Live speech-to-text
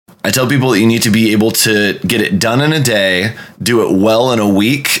I tell people that you need to be able to get it done in a day, do it well in a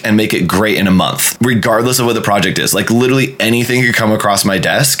week, and make it great in a month, regardless of what the project is. Like literally anything could come across my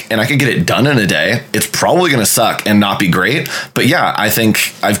desk and I could get it done in a day. It's probably going to suck and not be great. But yeah, I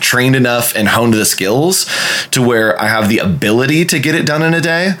think I've trained enough and honed the skills to where I have the ability to get it done in a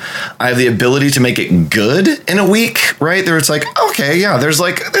day. I have the ability to make it good in a week, right? There it's like, okay, yeah, there's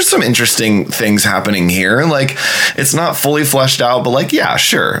some interesting things happening here. Like it's not fully fleshed out, but like, yeah,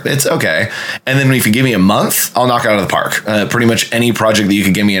 sure, it's okay. And then if you give me a month, I'll knock it out of the park. Pretty much any project that you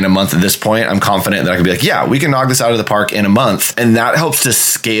could give me in a month at this point, I'm confident that I could be like, yeah, we can knock this out of the park in a month. And that helps to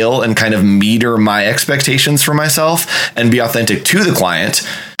scale and kind of meter my expectations for myself and be authentic to the client.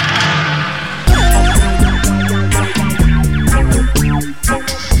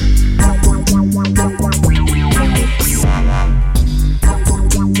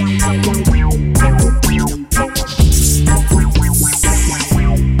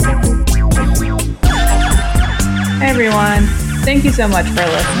 Everyone, thank you so much for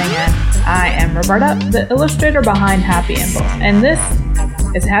listening in. I am Roberta, the illustrator behind Happy Impulse, and this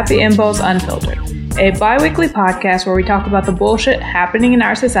is Happy Impulse Unfiltered, a bi-weekly podcast where we talk about the bullshit happening in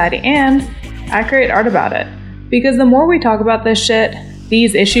our society and I create art about it. Because the more we talk about this shit,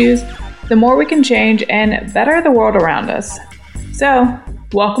 these issues, the more we can change and better the world around us. So,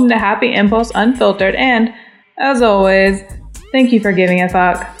 welcome to Happy Impulse Unfiltered, and as always, thank you for giving a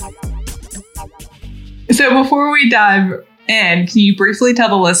fuck. So before we dive in, can you briefly tell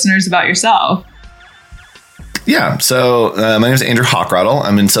the listeners about yourself? Yeah. So my name is Andrew Hochradel.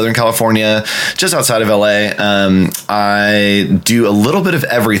 I'm in Southern California, just outside of LA. I do a little bit of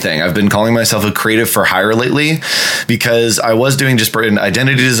everything. I've been calling myself a creative for hire lately because I was doing just brand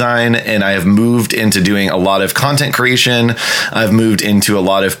identity design, and I have moved into doing a lot of content creation. I've moved into a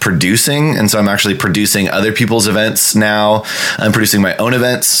lot of producing. And so I'm actually producing other people's events now. I'm producing my own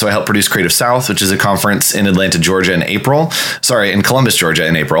events. So I help produce Creative South, which is a conference in Atlanta, Georgia in Columbus, Georgia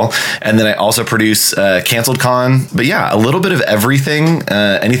in April. And then I also produce Canceled Con. But yeah, a little bit of everything,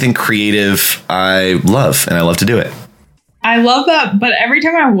 anything creative I love, and I love to do it. I love that. But every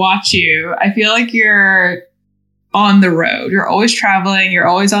time I watch you, I feel like you're on the road. You're always traveling. You're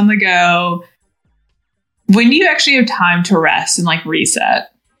always on the go. When do you actually have time to rest and like reset?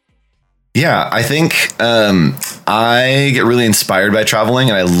 Yeah, I think I get really inspired by traveling,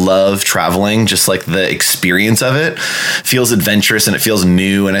 and I love traveling. Just like the experience of it feels adventurous and it feels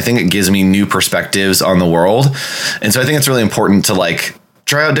new. And I think it gives me new perspectives on the world. And so I think it's really important to like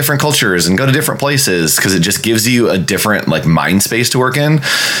try out different cultures and go to different places because it just gives you a different like mind space to work in.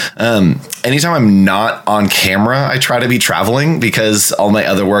 Anytime I'm not on camera, I try to be traveling because all my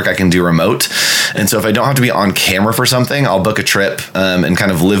other work I can do remote. And so if I don't have to be on camera for something, I'll book a trip and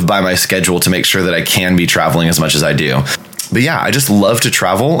kind of live by my schedule to make sure that I can be traveling as much as I do. But yeah, I just love to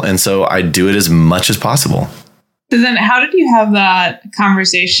travel. And so I do it as much as possible. So then how did you have that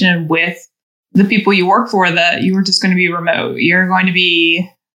conversation with the people you work for that you were just going to be remote?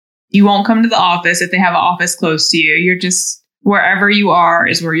 You won't come to the office if they have an office close to you. You're just wherever you are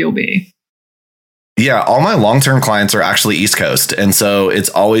is where you'll be. Yeah, all my long-term clients are actually East Coast. And so it's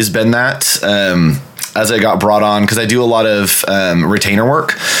always been that as I got brought on, because I do a lot of retainer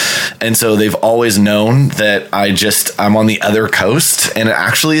work. And so they've always known that I'm on the other coast. And it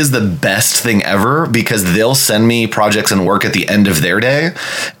actually is the best thing ever because they'll send me projects and work at the end of their day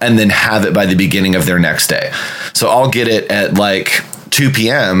and then have it by the beginning of their next day. So I'll get it at like 2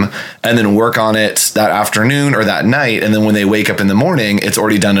 p.m. and then work on it that afternoon or that night. And then when they wake up in the morning, it's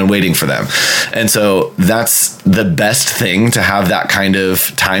already done and waiting for them. And so that's the best thing to have that kind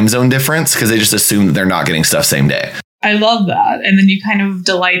of time zone difference because they just assume that they're not getting stuff same day. I love that. And then you kind of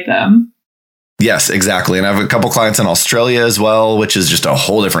delight them. Yes, exactly. And I have a couple clients in Australia as well, which is just a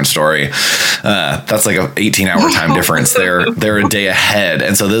whole different story. That's like an 18-hour time difference. They're a day ahead.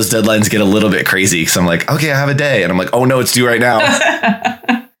 And so those deadlines get a little bit crazy because I'm like, okay, I have a day. And I'm like, oh, no, it's due right now.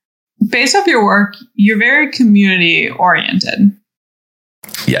 Based off your work, you're very community oriented.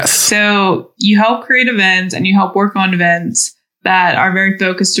 Yes. So you help create events and you help work on events that are very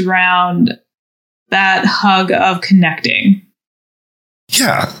focused around that hug of connecting.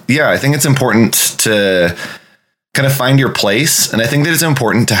 Yeah. I think it's important to kind of find your place. And I think that it's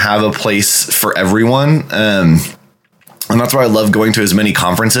important to have a place for everyone. And that's why I love going to as many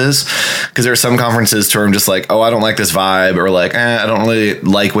conferences, because there are some conferences where I'm just like, oh, I don't like this vibe, or like, I don't really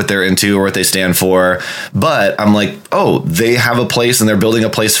like what they're into or what they stand for. But I'm like, oh, they have a place and they're building a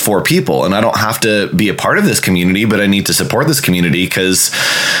place for people. And I don't have to be a part of this community, but I need to support this community because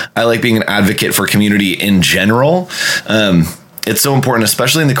I like being an advocate for community in general. It's so important,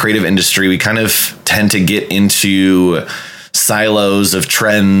 especially in the creative industry. We kind of tend to get into silos of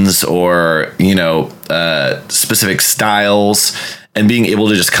trends or, specific styles, and being able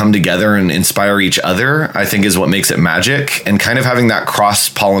to just come together and inspire each other, I think is what makes it magic. And kind of having that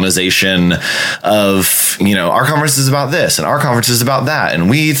cross-pollination of, our conference is about this and our conference is about that. And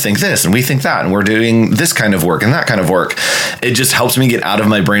we think this and we think that. And we're doing this kind of work and that kind of work. It just helps me get out of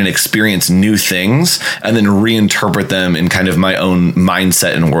my brain and experience new things and then reinterpret them in kind of my own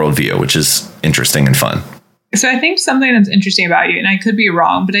mindset and worldview, which is interesting and fun. So I think something that's interesting about you, and I could be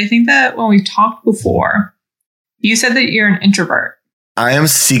wrong, but I think that when we've talked before, you said that you're an introvert. I am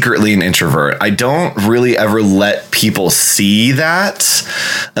secretly an introvert. I don't really ever let people see that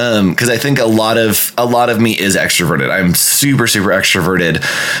because I think a lot of me is extroverted. I'm super, super extroverted,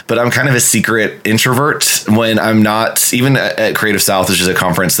 but I'm kind of a secret introvert when I'm not, even at Creative South, which is a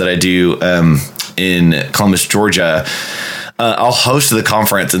conference that I do in Columbus, Georgia. I'll host the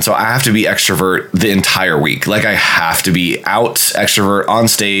conference. And so I have to be extrovert the entire week. Like I have to be out extrovert on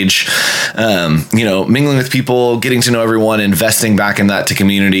stage, mingling with people, getting to know everyone, investing back in that to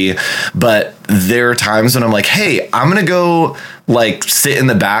community. But there are times when I'm like, hey, I'm going to go sit in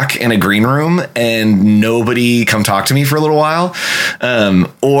the back in a green room and nobody come talk to me for a little while.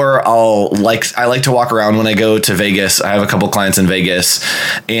 Or I like to walk around when I go to Vegas. I have a couple clients in Vegas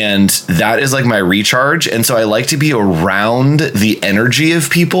and that is like my recharge. And so I like to be around the energy of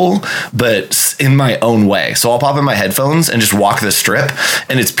people, but in my own way. So I'll pop in my headphones and just walk the strip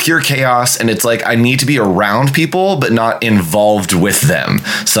and it's pure chaos. And it's like, I need to be around people, but not involved with them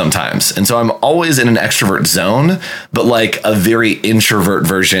sometimes. And so I'm always in an extrovert zone, but like a very introvert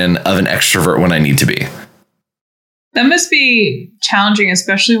version of an extrovert when I need to be. That must be challenging,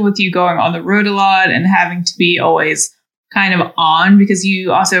 especially with you going on the road a lot and having to be always kind of on, because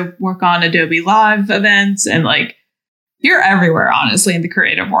you also work on Adobe Live events and you're everywhere, honestly, in the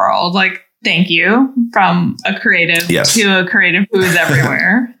creative world. Thank you from a creative to a creative who is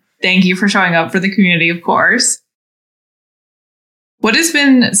everywhere. Thank you for showing up for the community, of course. What has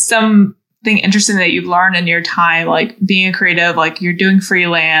been something interesting that you've learned in your time, being a creative, you're doing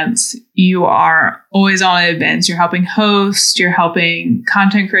freelance, you are always on events, you're helping host, you're helping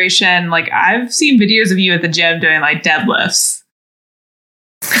content creation. I've seen videos of you at the gym doing deadlifts.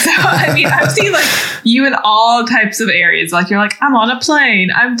 So, I've seen you in all types of areas. You're I'm on a plane,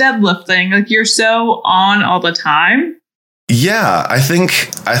 I'm deadlifting. You're so on all the time. Yeah, I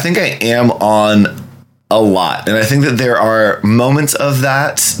think I am on a lot. And I think that there are moments of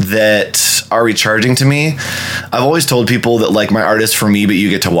that are recharging to me. I've always told people that my art is for me, but you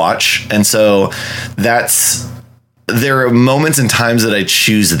get to watch. And so there are moments and times that I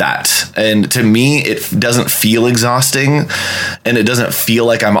choose that. And to me, it doesn't feel exhausting and it doesn't feel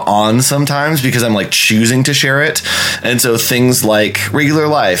like I'm on sometimes because I'm choosing to share it. And so things like regular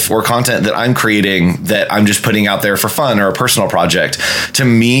life or content that I'm creating that I'm just putting out there for fun or a personal project, to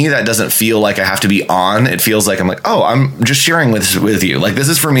me, that doesn't feel like I have to be on. It feels like I'm I'm just sharing with you. This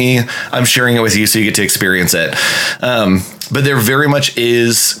is for me. I'm sharing it with you so you get to experience it. But there very much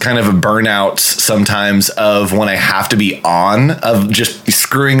is kind of a burnout sometimes of when I have to be on, of just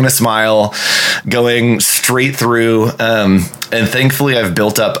screwing in a smile, going straight through. And thankfully, I've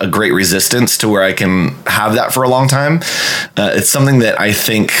built up a great resistance to where I can have that for a long time. It's something that I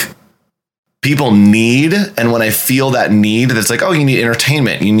think people need. And when I feel that need, that's you need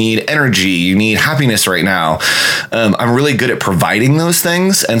entertainment, you need energy, you need happiness right now. I'm really good at providing those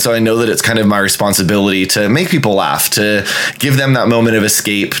things. And so I know that it's kind of my responsibility to make people laugh, to give them that moment of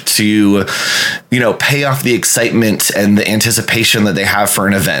escape, to, pay off the excitement and the anticipation that they have for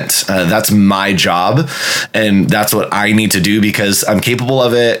an event. That's my job. And that's what I need to do because I'm capable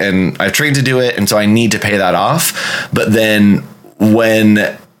of it and I've trained to do it. And so I need to pay that off. But then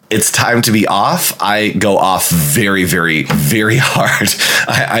when it's time to be off, I go off very, very, very hard.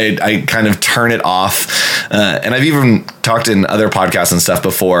 I kind of turn it off. And I've even talked in other podcasts and stuff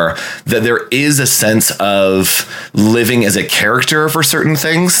before that there is a sense of living as a character for certain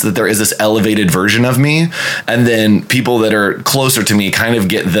things, that there is this elevated version of me. And then people that are closer to me kind of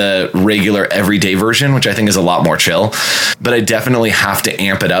get the regular everyday version, which I think is a lot more chill. But I definitely have to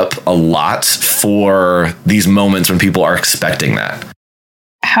amp it up a lot for these moments when people are expecting that.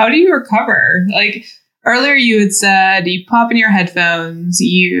 How do you recover? Earlier you had said you pop in your headphones,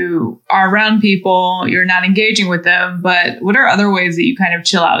 you are around people, you're not engaging with them, but what are other ways that you kind of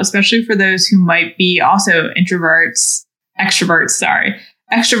chill out, especially for those who might be also extroverts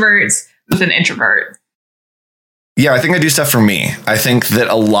with an introvert? Yeah, I think I do stuff for me. I think that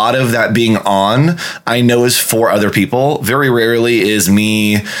a lot of that being on, I know is for other people. Very rarely is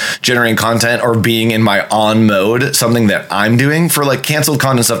me generating content or being in my on mode something that I'm doing. For like canceled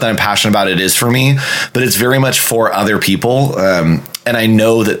content stuff that I'm passionate about, it is for me, but it's very much for other people. And I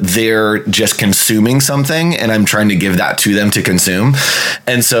know that they're just consuming something and I'm trying to give that to them to consume.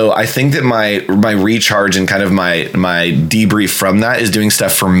 And so I think that my recharge and kind of my debrief from that is doing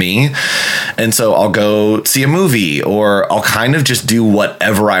stuff for me. And so I'll go see a movie or I'll kind of just do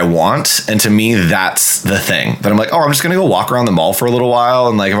whatever I want. And to me, that's the thing that I'm like, oh, I'm just going to go walk around the mall for a little while.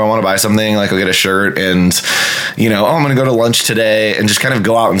 And like, if I want to buy something, like I'll get a shirt and, I'm going to go to lunch today and just kind of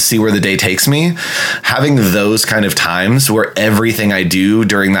go out and see where the day takes me. Having those kind of times where everything I do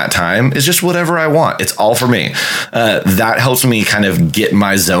during that time is just whatever I want. It's all for me. That helps me kind of get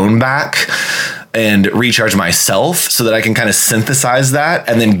my zone back and recharge myself so that I can kind of synthesize that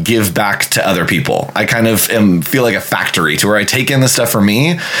and then give back to other people. I kind of feel like a factory to where I take in the stuff for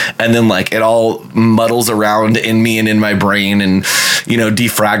me and then like it all muddles around in me and in my brain and,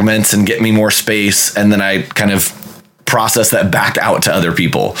 defragments and get me more space. And then I kind of process that back out to other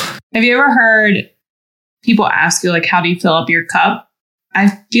people. Have you ever heard people ask you like, how do you fill up your cup? I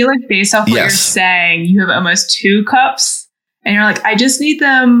feel like based off what you're saying, you have almost 2 cups and you're like, I just need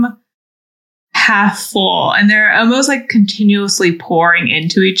them half full, and they're almost like continuously pouring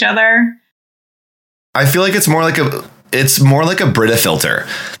into each other. I feel like it's more like a Brita filter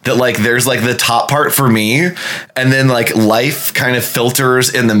that like there's like the top part for me and then like life kind of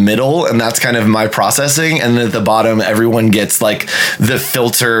filters in the middle and that's kind of my processing, and then at the bottom everyone gets like the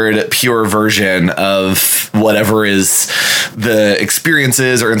filtered pure version of whatever is the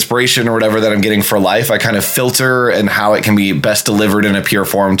experiences or inspiration or whatever that I'm getting for life. I kind of filter and how it can be best delivered in a pure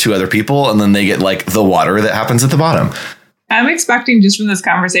form to other people, and then they get like the water that happens at the bottom. I'm expecting just from this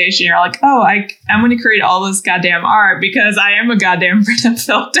conversation, you're like, oh, I'm going to create all this goddamn art because I am a goddamn Brita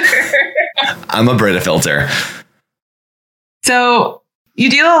filter. I'm a Brita filter. So you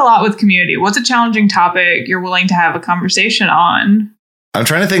deal a lot with community. What's a challenging topic you're willing to have a conversation on? I'm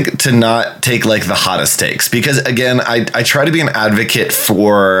trying to think to not take like the hottest takes because, again, I try to be an advocate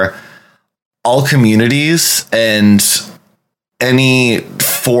for all communities and any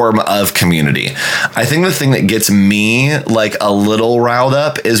form of community. I think the thing that gets me like a little riled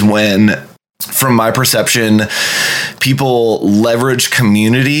up is when, from my perception, people leverage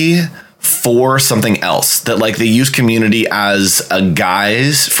community for something else, that like they use community as a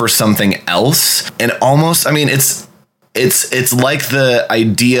guise for something else. And almost, I mean, it's like the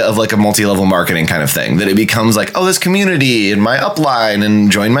idea of like a multi-level marketing kind of thing, that it becomes like, oh, this community and my upline and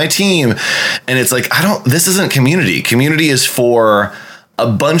join my team. And it's like, this isn't community. Community is for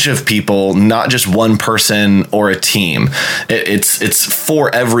a bunch of people, not just one person or a team. It's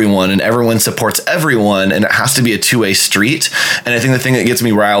for everyone, and everyone supports everyone, and it has to be a two-way street. And I think the thing that gets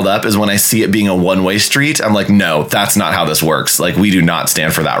me riled up is when I see it being a one-way street. I'm like, no, that's not how this works. Like, we do not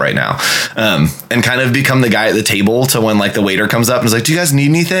stand for that right now. And kind of become the guy at the table to when like the waiter comes up and is like, do you guys need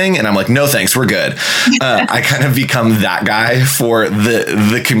anything? And I'm like, no, thanks, we're good. I kind of become that guy for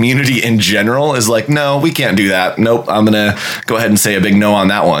the community in general, is like, no, we can't do that. Nope, I'm gonna go ahead and say a big no on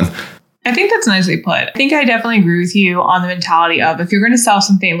that one. I think that's nicely put. I think I definitely agree with you on the mentality of, if you're going to sell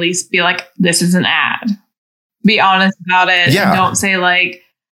something, at least be like, this is an ad. Be honest about it. Yeah. And don't say like,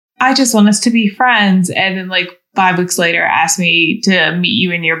 I just want us to be friends. And then like 5 weeks later, ask me to meet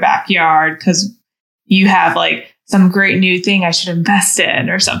you in your backyard because you have like some great new thing I should invest in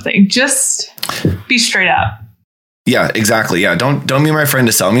or something. Just be straight up. Yeah, exactly. Yeah. Don't be my friend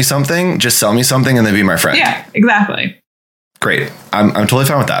to sell me something. Just sell me something and then be my friend. Yeah, exactly. Great. I'm totally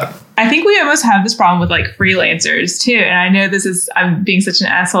fine with that. I think we almost have this problem with like freelancers too. And I know I'm being such an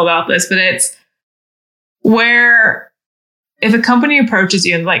asshole about this, but it's where if a company approaches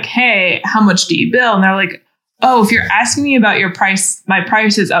you and like, hey, how much do you bill? And they're like, oh, if you're asking me about my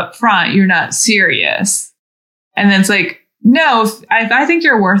prices up front, you're not serious. And then it's like, no, if I think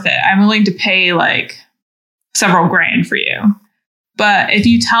you're worth it, I'm willing to pay like several grand for you. But if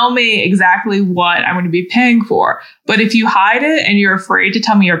you tell me exactly what I'm going to be paying for, but if you hide it and you're afraid to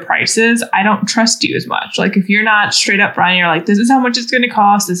tell me your prices, I don't trust you as much. Like if you're not straight up front, you're like, this is how much it's going to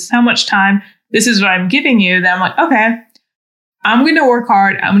cost. This is how much time. This is what I'm giving you. Then I'm like, okay, I'm going to work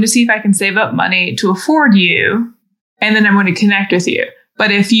hard. I'm going to see if I can save up money to afford you. And then I'm going to connect with you.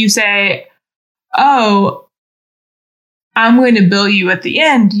 But if you say, oh, I'm going to bill you at the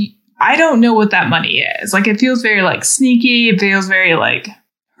end, I don't know what that money is. Like, it feels very like sneaky. It feels very like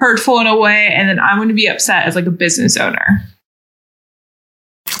hurtful in a way. And then I'm going to be upset as like a business owner.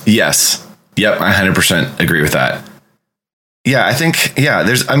 Yes. Yep. I 100% agree with that. Yeah. I think,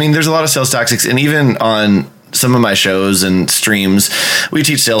 there's a lot of sales tactics, and even on some of my shows and streams, we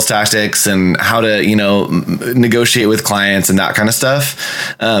teach sales tactics and how to, negotiate with clients and that kind of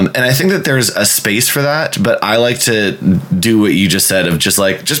stuff. And I think that there's a space for that, but I like to do what you just said of just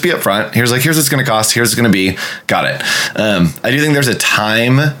be upfront. Here's what it's going to cost. Here's what's going to be. Got it. I do think there's a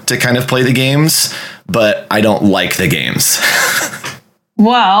time to kind of play the games, but I don't like the games.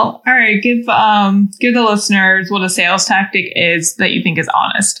 Well, all right. Give the listeners what a sales tactic is that you think is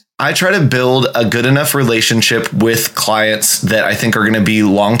honest. I try to build a good enough relationship with clients that I think are going to be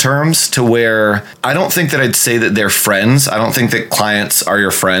long terms, to where I don't think that I'd say that they're friends. I don't think that clients are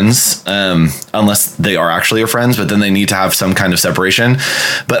your friends, unless they are actually your friends, but then they need to have some kind of separation.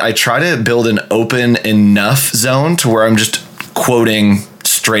 But I try to build an open enough zone to where I'm just quoting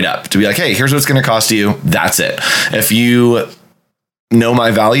straight up to be like, hey, here's what it's going to cost you. That's it. If you know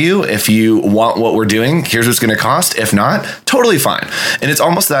my value, if you want what we're doing, here's what's going to cost. If not, totally fine. And it's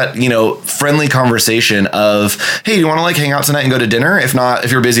almost that, friendly conversation of, hey, do you want to hang out tonight and go to dinner? If not,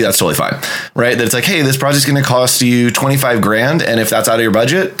 if you're busy, that's totally fine. Right? That it's like, hey, this project's going to cost you $25,000. And if that's out of your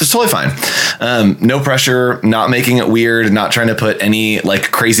budget, that's totally fine. No pressure, not making it weird, not trying to put any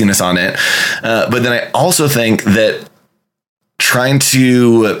craziness on it. But then I also think that trying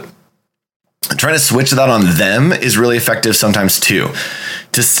to switch that on them is really effective sometimes too.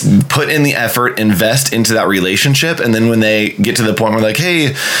 To put in the effort, invest into that relationship, and then when they get to the point where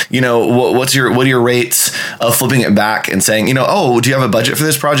hey, what are your rates, of flipping it back and saying, oh, do you have a budget for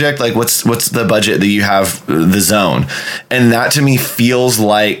this project? What's the budget that you have, the zone? And that to me feels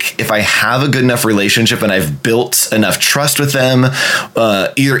like if I have a good enough relationship and I've built enough trust with them,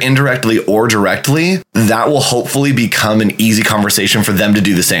 either indirectly or directly, that will hopefully become an easy conversation for them to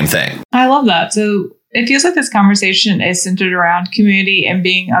do the same thing. I love that. So it feels like this conversation is centered around community and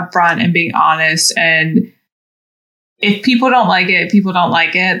being upfront and being honest. And if people don't like it,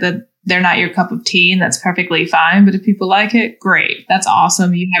 that they're not your cup of tea, and that's perfectly fine. But if people like it, great. That's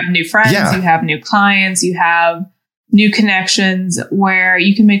awesome. You have new friends, You have new clients, you have new connections where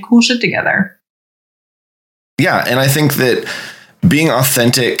you can make cool shit together. Yeah. And I think that being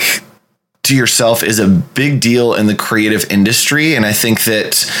authentic to yourself is a big deal in the creative industry. And I think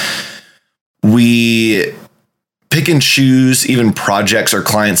that we pick and choose even projects or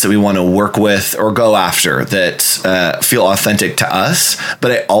clients that we want to work with or go after that feel authentic to us.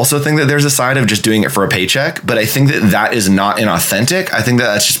 But I also think that there's a side of just doing it for a paycheck. But I think that is not inauthentic. I think that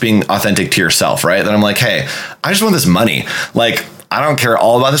that's just being authentic to yourself, right? That I'm like, hey, I just want this money. I don't care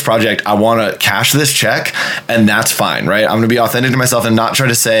all about this project. I want to cash this check, and that's fine, right? I'm going to be authentic to myself and not try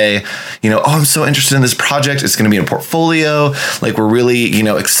to say, oh, I'm so interested in this project. It's going to be in a portfolio. We're really,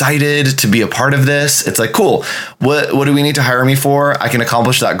 excited to be a part of this. It's cool. What do we need to hire me for? I can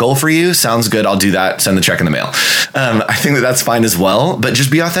accomplish that goal for you. Sounds good. I'll do that. Send the check in the mail. I think that that's fine as well, but just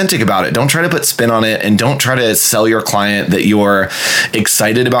be authentic about it. Don't try to put spin on it, and don't try to sell your client that you're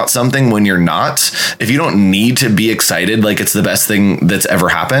excited about something when you're not. If you don't need to be excited, it's the best thing that's ever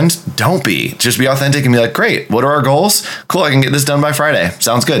happened, don't be. Just be authentic and be like, great, what are our goals? Cool, I can get this done by Friday.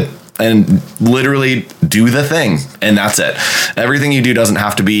 Sounds good. And literally do the thing. And that's it. Everything you do doesn't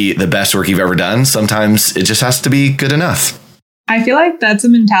have to be the best work you've ever done. Sometimes it just has to be good enough. I feel like that's a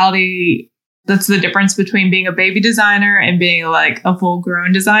mentality that's the difference between being a baby designer and being a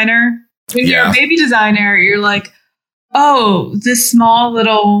full-grown designer. When you're a baby designer, you're like, oh, this small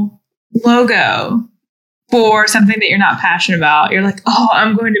little logo for something that you're not passionate about. You're like, oh,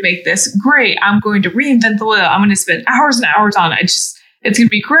 I'm going to make this great. I'm going to reinvent the wheel. I'm going to spend hours and hours on it. It's going to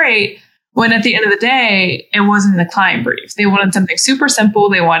be great. When at the end of the day, it wasn't the client brief. They wanted something super simple.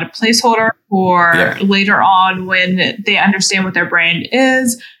 They wanted a placeholder for later on when they understand what their brand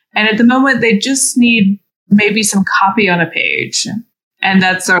is. And at the moment, they just need maybe some copy on a page. And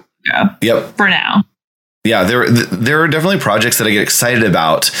that's our logo for now. Yeah, there are definitely projects that I get excited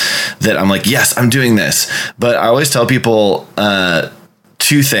about that I'm like, yes, I'm doing this. But I always tell people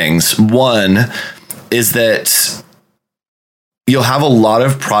two things. One is that you'll have a lot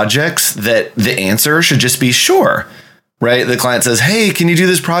of projects that the answer should just be sure, right? The client says, hey, can you do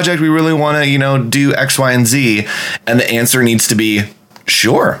this project? We really want to, do X, Y, and Z. And the answer needs to be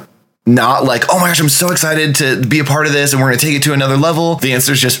sure. Not like, oh my gosh, I'm so excited to be a part of this and we're going to take it to another level. The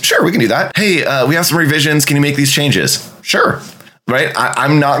answer is just, sure, we can do that. Hey, we have some revisions. Can you make these changes? Sure. Right.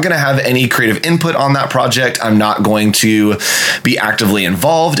 I'm not going to have any creative input on that project. I'm not going to be actively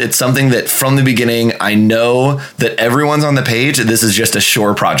involved. It's something that from the beginning, I know that everyone's on the page. This is just a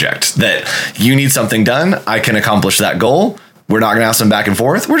sure project that you need something done. I can accomplish that goal. We're not going to have some back and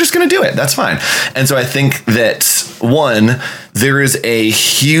forth. We're just going to do it. That's fine. And so I think that one, there is a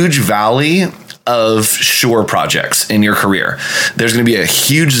huge valley of sure projects in your career. There's going to be a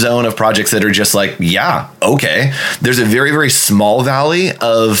huge zone of projects that are just like, yeah, okay. There's a very, very small valley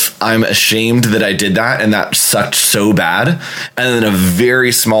of I'm ashamed that I did that and that sucked so bad. And then a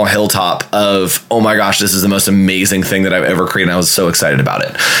very small hilltop of, oh my gosh, this is the most amazing thing that I've ever created. I was so excited about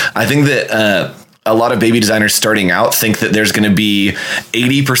it. I think that a lot of baby designers starting out think that there's going to be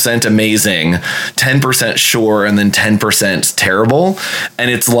 80% amazing, 10% sure, and then 10% terrible.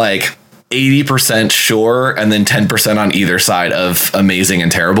 And it's like 80% sure and then 10% on either side of amazing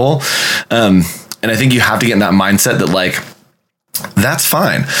and terrible. And I think you have to get in that mindset that like, that's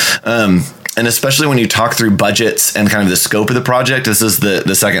fine. And especially when you talk through budgets and kind of the scope of the project, this is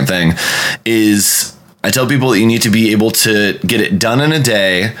the second thing is I tell people that you need to be able to get it done in a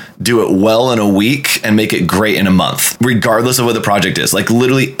day, do it well in a week, and make it great in a month, regardless of what the project is. Like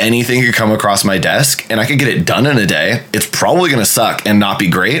literally anything could come across my desk and I could get it done in a day. It's probably going to suck and not be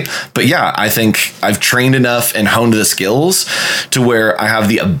great. But yeah, I think I've trained enough and honed the skills to where I have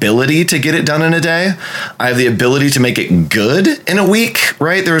the ability to get it done in a day. I have the ability to make it good in a week,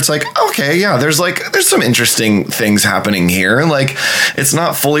 right? There it's like, okay, yeah, there's some interesting things happening here. Like it's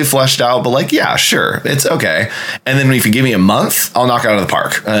not fully fleshed out, but like, yeah, sure. It's okay. And then if you give me a month, I'll knock it out of the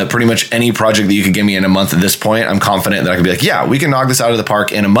park. Pretty much any project that you could give me in a month at this point, I'm confident that I could be like, yeah, we can knock this out of the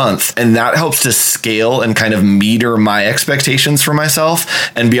park in a month. And that helps to scale and kind of meter my expectations for myself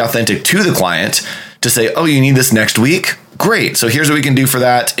and be authentic to the client to say, oh, you need this next week? Great. So here's what we can do for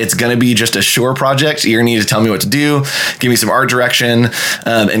that. It's going to be just a sure project. You're going to need to tell me what to do, give me some art direction,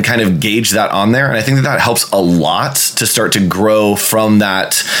 and kind of gauge that on there. And I think that helps a lot to start to grow from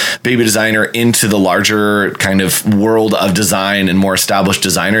that baby designer into the larger kind of world of design and more established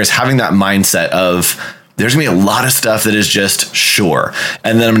designers, having that mindset of there's gonna be a lot of stuff that is just sure.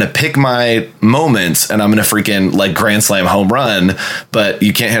 And then I'm gonna pick my moments and I'm gonna freaking like grand slam home run, but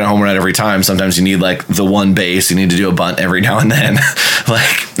you can't hit a home run every time. Sometimes you need like the one base, you need to do a bunt every now and then.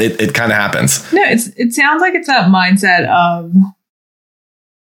 Like it kind of happens. No, it sounds like it's that mindset of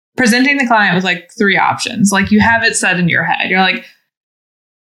presenting the client with like three options. Like you have it set in your head. You're like,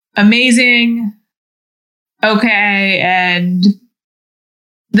 amazing, okay, and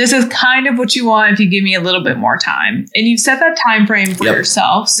this is kind of what you want if you give me a little bit more time. And you've set that time frame for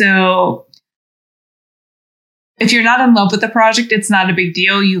yourself. So if you're not in love with the project, it's not a big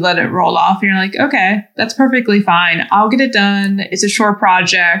deal. You let it roll off. And you're like, okay, that's perfectly fine. I'll get it done. It's a short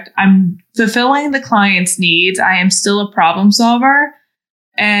project. I'm fulfilling the client's needs. I am still a problem solver.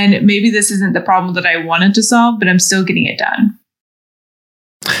 And maybe this isn't the problem that I wanted to solve, but I'm still getting it done.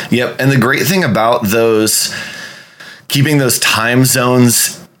 Yep. And the great thing about keeping those time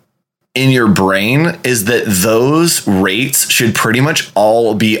zones in your brain is that those rates should pretty much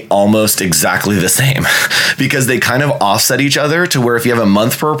all be almost exactly the same because they kind of offset each other to where if you have a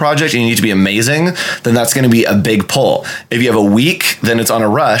month per project and you need to be amazing, then that's going to be a big pull. If you have a week, then it's on a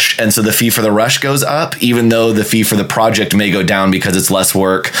rush. And so the fee for the rush goes up, even though the fee for the project may go down because it's less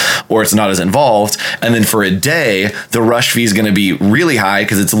work or it's not as involved. And then for a day, the rush fee is going to be really high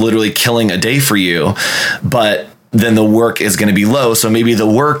because it's literally killing a day for you. But then the work is going to be low. So maybe the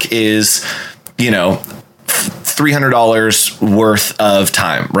work is, $300 worth of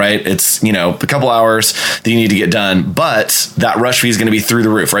time, right? It's, a couple hours that you need to get done, but that rush fee is going to be through the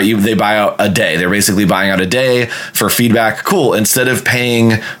roof, right? They buy out a day. They're basically buying out a day for feedback. Cool. Instead of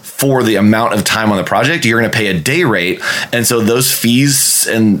paying for the amount of time on the project, you're going to pay a day rate. And so those fees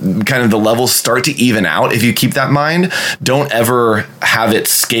and kind of the levels start to even out. If you keep that in mind, don't ever have it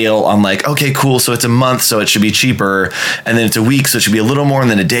scale on like, okay, cool. So it's a month, so it should be cheaper. And then it's a week, so it should be a little more. And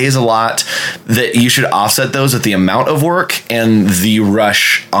then a day is a lot. That you should offset those with the amount of work and the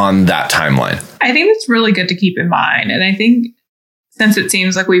rush on that timeline. I think that's really good to keep in mind. And I think since it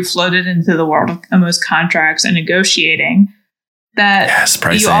seems like we've floated into the world of almost contracts and negotiating, that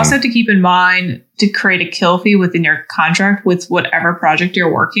you also have to keep in mind to create a kill fee within your contract with whatever project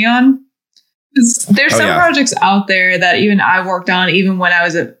you're working on. There's some projects out there that even I worked on, even when I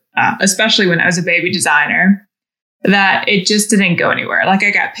was especially when I was a baby designer, that it just didn't go anywhere. Like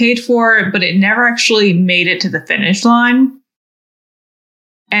I got paid for it, but it never actually made it to the finish line.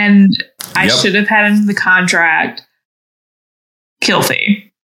 And I should have had in the contract kill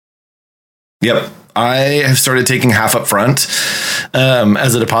fee. Yep. I have started taking half up front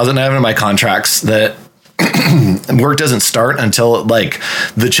as a deposit. And I have in my contracts that work doesn't start until like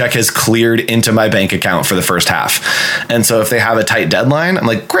the check has cleared into my bank account for the first half. And so if they have a tight deadline, I'm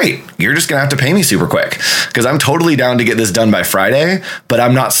like, great, you're just going to have to pay me super quick because I'm totally down to get this done by Friday, but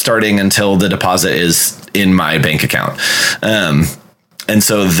I'm not starting until the deposit is in my bank account. And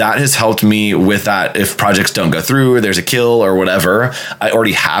so that has helped me with that. If projects don't go through or there's a kill or whatever, I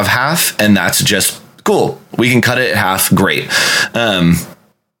already have half, and that's just cool. We can cut it half. Great.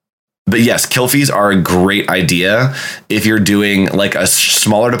 But yes, kill fees are a great idea if you're doing like a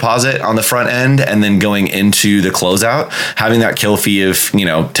smaller deposit on the front end and then going into the closeout. Having that kill fee of, 10,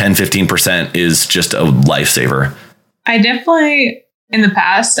 15% is just a lifesaver. I definitely, in the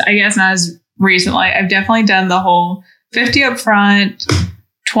past, I guess not as recently, I've definitely done the whole 50 up front,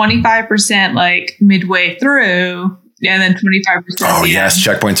 25% like midway through, and then 25%. Oh, yes.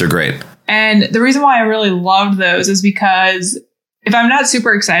 Checkpoints are great. And the reason why I really loved those is because if I'm not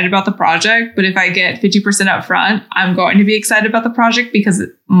super excited about the project, but if I get 50% up front, I'm going to be excited about the project because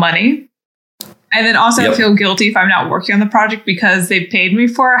it's money. And then also I feel guilty if I'm not working on the project because they've paid me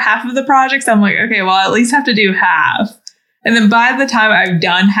for half of the project. So I'm like, okay, well, I at least have to do half. And then by the time I've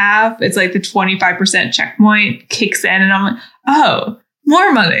done half, it's like the 25% checkpoint kicks in and I'm like, oh,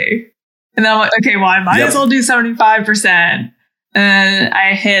 more money. And then I'm like, okay, well, I might as well do 75%. And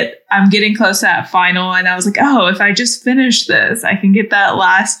I'm getting close to that final. And I was like, oh, if I just finish this, I can get that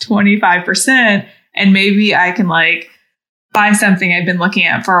last 25%. And maybe I can like buy something I've been looking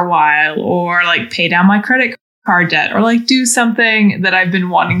at for a while, or like pay down my credit card debt, or like do something that I've been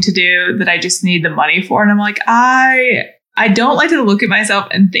wanting to do that I just need the money for. And I'm like, I don't like to look at myself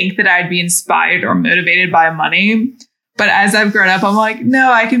and think that I'd be inspired or motivated by money. But as I've grown up, I'm like,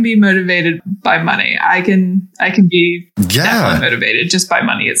 no, I can be motivated by money. I can be definitely motivated just by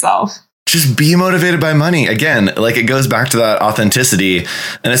money itself. Just be motivated by money. Again, like it goes back to that authenticity.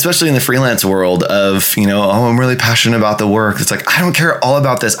 And especially in the freelance world of, oh, I'm really passionate about the work. It's like, I don't care all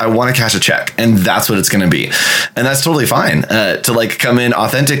about this. I want to cash a check. And that's what it's going to be. And that's totally fine to like come in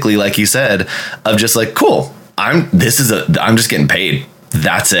authentically, like you said, of just like, cool, I'm just getting paid.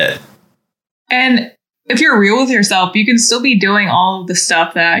 That's it. And if you're real with yourself, you can still be doing all of the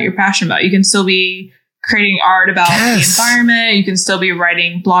stuff that you're passionate about. You can still be creating art about the environment. You can still be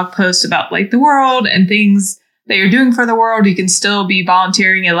writing blog posts about like the world and things that you're doing for the world. You can still be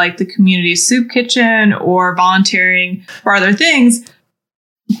volunteering at like the community soup kitchen or volunteering for other things.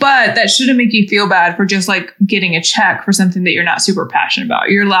 But that shouldn't make you feel bad for just like getting a check for something that you're not super passionate about.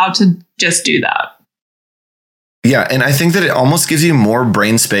 You're allowed to just do that. Yeah. And I think that it almost gives you more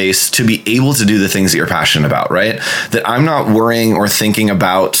brain space to be able to do the things that you're passionate about, right? That I'm not worrying or thinking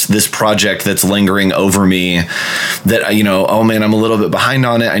about this project that's lingering over me that, oh man, I'm a little bit behind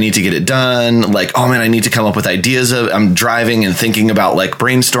on it. I need to get it done. Like, oh man, I need to come up with ideas I'm driving and thinking about like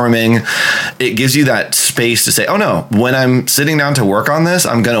brainstorming. It gives you that space to say, oh no, when I'm sitting down to work on this,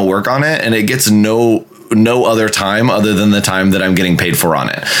 I'm going to work on it. And it gets no other time other than the time that I'm getting paid for on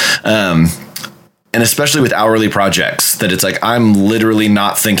it. And especially with hourly projects, that it's like I'm literally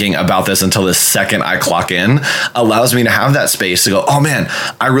not thinking about this until the second I clock in, allows me to have that space to go, oh man,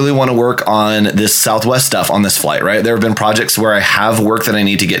 I really want to work on this Southwest stuff on this flight, right? There have been projects where I have work that I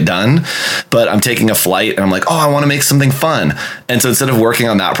need to get done, but I'm taking a flight and I'm like, oh, I want to make something fun. And so instead of working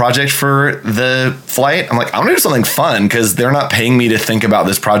on that project for the flight, I'm like, I'm gonna do something fun because they're not paying me to think about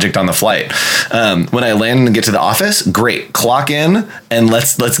this project on the flight. When I land and get to the office, great, clock in and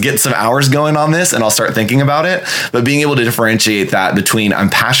let's get some hours going on this. And I'll start thinking about it. But being able to differentiate that between I'm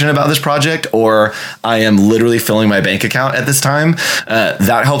passionate about this project or I am literally filling my bank account at this time,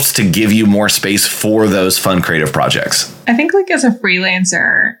 that helps to give you more space for those fun creative projects. I think like as a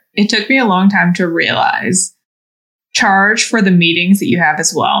freelancer, it took me a long time to realize charge for the meetings that you have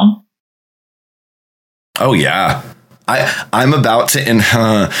as well. Oh, yeah. I'm about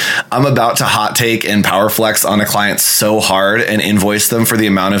to hot take and power flex on a client so hard and invoice them for the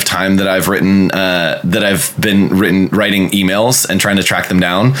amount of time that I've written writing emails and trying to track them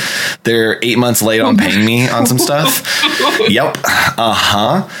down. They're 8 months late on paying me on some stuff. Yep.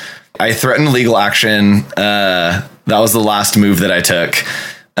 I threatened legal action. That was the last move that I took.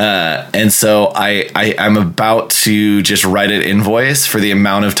 And so I'm about to just write an invoice for the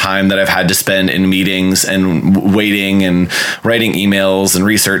amount of time that I've had to spend in meetings and waiting and writing emails and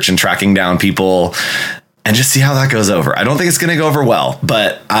research and tracking down people and just see how that goes over. I don't think it's going to go over well,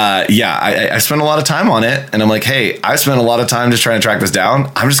 but I spent a lot of time on it and I'm like, hey, I spent a lot of time just trying to track this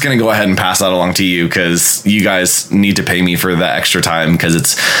down. I'm just going to go ahead and pass that along to you because you guys need to pay me for that extra time because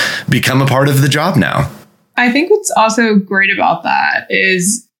it's become a part of the job now. I think what's also great about that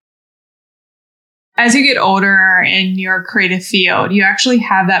is as you get older in your creative field, you actually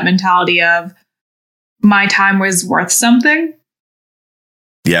have that mentality of my time was worth something.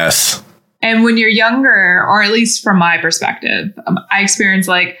 Yes. And when you're younger, or at least from my perspective, I experience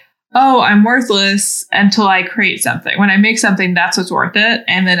like, oh, I'm worthless until I create something. When I make something, that's what's worth it.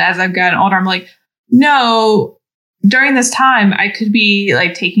 And then as I've gotten older, I'm like, no, during this time, I could be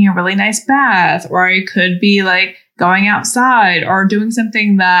like taking a really nice bath, or I could be like going outside or doing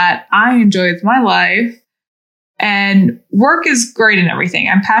something that I enjoy with my life. And work is great and everything.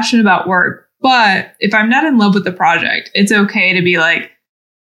 I'm passionate about work. But if I'm not in love with the project, it's okay to be like,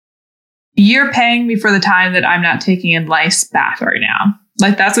 you're paying me for the time that I'm not taking a nice bath right now.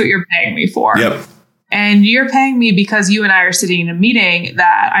 Like, that's what you're paying me for. Yep. And you're paying me because you and I are sitting in a meeting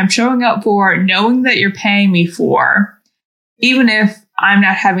that I'm showing up for, knowing that you're paying me for. Even if I'm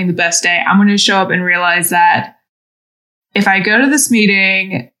not having the best day, I'm going to show up and realize that if I go to this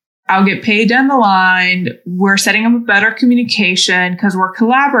meeting, I'll get paid down the line. We're setting up a better communication because we're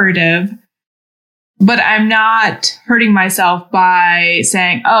collaborative. But I'm not hurting myself by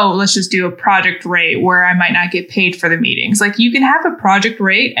saying, oh, let's just do a project rate where I might not get paid for the meetings. Like, you can have a project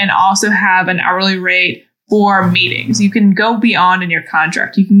rate and also have an hourly rate for meetings. You can go beyond in your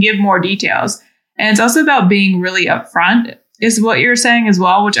contract. You can give more details. And it's also about being really upfront, is what you're saying as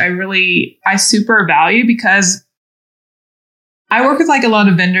well, which I super value, because I work with like a lot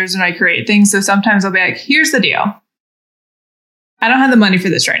of vendors and I create things. So sometimes I'll be like, here's the deal. I don't have the money for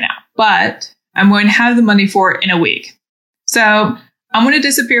this right now, but I'm going to have the money for it in a week. So I'm going to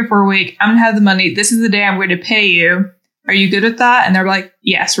disappear for a week. I'm going to have the money. This is the day I'm going to pay you. Are you good with that? And they're like,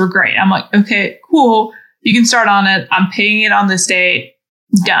 yes, we're great. I'm like, okay, cool. You can start on it. I'm paying it on this date.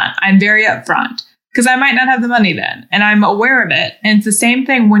 Done. I'm very upfront because I might not have the money then. And I'm aware of it. And it's the same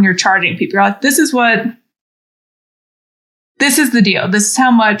thing when you're charging people. You're like, this is the deal. This is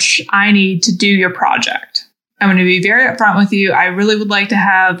how much I need to do your project. I'm going to be very upfront with you. I really would like to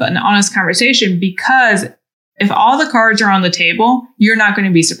have an honest conversation, because if all the cards are on the table, you're not going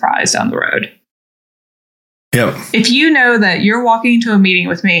to be surprised down the road. Yep. If you know that you're walking into a meeting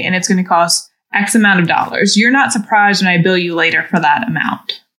with me and it's going to cost X amount of dollars, you're not surprised when I bill you later for that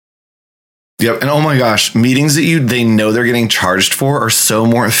amount. Yep. And oh my gosh, meetings that they know they're getting charged for are so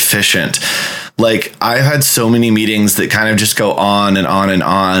more efficient. Like, I've had so many meetings that kind of just go on and on and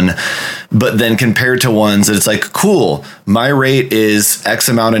on. But then compared to ones that it's like, cool, my rate is X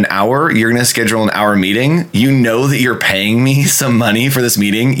amount an hour. You're going to schedule an hour meeting. You know that you're paying me some money for this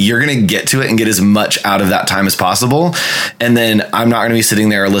meeting. You're going to get to it and get as much out of that time as possible. And then I'm not going to be sitting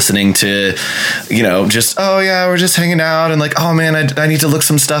there listening to, just, oh yeah, we're just hanging out. And like, oh man, I need to look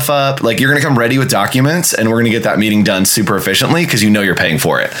some stuff up. Like, you're going to come ready with documents and we're going to get that meeting done super efficiently because you know you're paying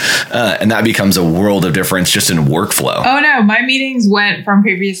for it. And that becomes a world of difference just in workflow. Oh no, my meetings went from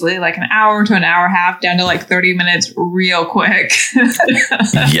previously like an hour to an hour and a half down to like 30 minutes real quick.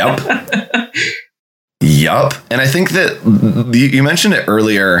 Yep. And I think that you mentioned it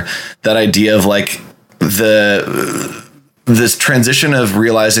earlier, that idea of like this transition of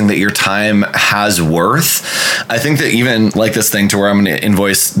realizing that your time has worth. I think that even like this thing to where I'm going to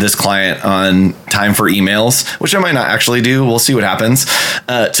invoice this client on time for emails, which I might not actually do. We'll see what happens.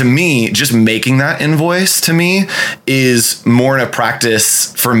 To me, just making that invoice to me is more in a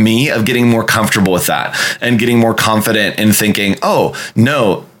practice for me of getting more comfortable with that and getting more confident in thinking, oh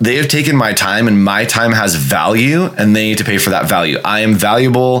no, they have taken my time and my time has value and they need to pay for that value. I am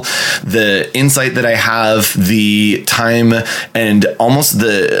valuable. The insight that I have, the time and almost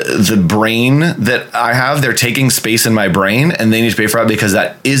the brain that I have, they're taking space in my brain and they need to pay for that because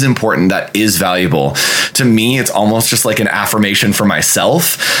that is important. That is valuable. To me, it's almost just like an affirmation for myself.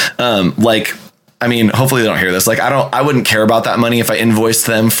 Hopefully they don't hear this. Like, I wouldn't care about that money if I invoiced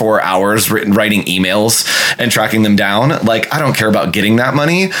them for hours writing emails and tracking them down. Like, I don't care about getting that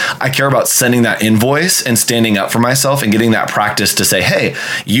money. I care about sending that invoice and standing up for myself and getting that practice to say, hey,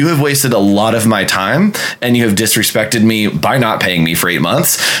 you have wasted a lot of my time and you have disrespected me by not paying me for 8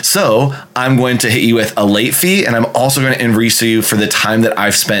 months. So I'm going to hit you with a late fee. And I'm also going to invoice you for the time that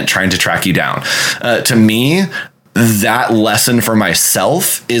I've spent trying to track you down. To me, that lesson for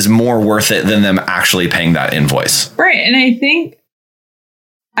myself is more worth it than them actually paying that invoice. Right. And I think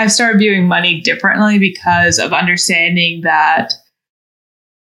I've started viewing money differently because of understanding that,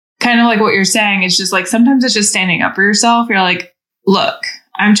 kind of like what you're saying, it's just like, sometimes it's just standing up for yourself. You're like, look,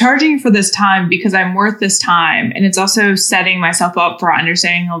 I'm charging for this time because I'm worth this time. And it's also setting myself up for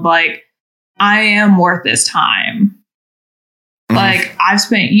understanding of like, I am worth this time. Like, I've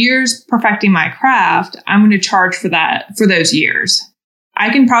spent years perfecting my craft. I'm going to charge for that, for those years. I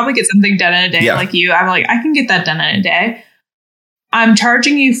can probably get something done in a day like you. I'm like, I can get that done in a day. I'm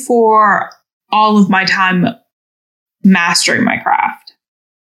charging you for all of my time mastering my craft.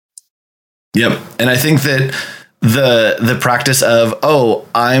 Yep. And I think that the practice of, oh,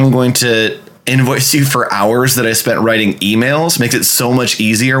 I'm going to invoice you for hours that I spent writing emails makes it so much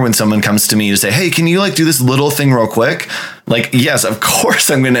easier when someone comes to me to say, hey, can you like do this little thing real quick? Like, yes, of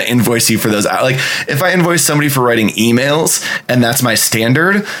course I'm going to invoice you for those. Like, if I invoice somebody for writing emails and that's my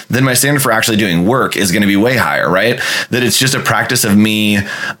standard, then my standard for actually doing work is going to be way higher, right? That it's just a practice of me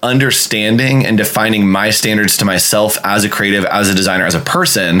understanding and defining my standards to myself as a creative, as a designer, as a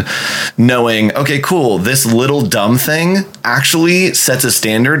person, knowing, okay, cool, this little dumb thing actually sets a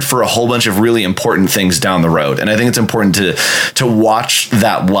standard for a whole bunch of really important things down the road. And I think it's important to watch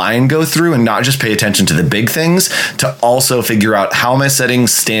that line go through and not just pay attention to the big things, to also figure out how am I setting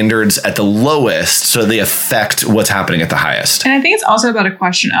standards at the lowest so they affect what's happening at the highest. And I think it's also about a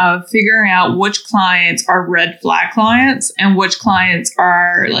question of figuring out which clients are red flag clients and which clients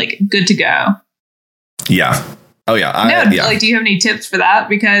are like good to go. Yeah. Oh yeah. Like, do you have any tips for that?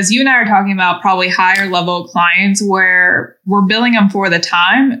 Because you and I are talking about probably higher level clients where we're billing them for the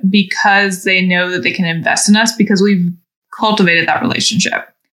time because they know that they can invest in us because we've cultivated that relationship.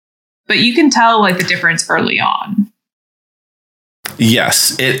 But you can tell like the difference early on.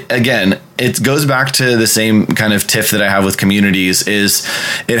 Yes. It goes back to the same kind of tiff that I have with communities is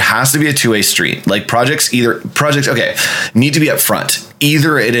it has to be a two-way street. Like projects need to be up front.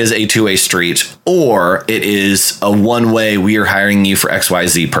 Either it is a two-way street or it is a one-way, we are hiring you for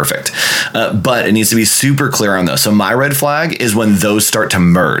XYZ, perfect. But it needs to be super clear on those. So my red flag is when those start to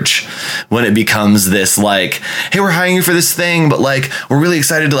merge, when it becomes this like, hey, we're hiring you for this thing, but like, we're really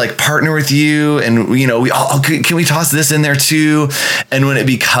excited to like partner with you. And, you know, can we toss this in there too? And when it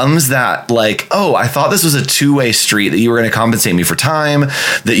becomes that like, oh, I thought this was a two-way street, that you were going to compensate me for time,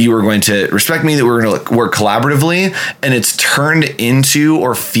 that you were going to respect me, that we were going to work collaboratively, and it's turned into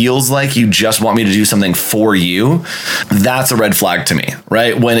or feels like you just want me to do something for you, that's a red flag to me,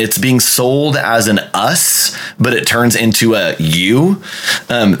 right? When it's being sold as an us, but it turns into a you,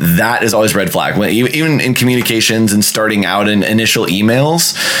 that is always red flag. When even in communications and starting out in initial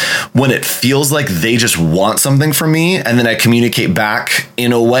emails, when it feels like they just want something from me, and then I communicate back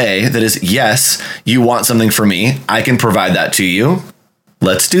in a way that is, yes, you want something from me, I can provide that to you.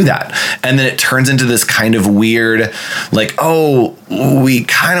 Let's do that. And then it turns into this kind of weird, like, oh, we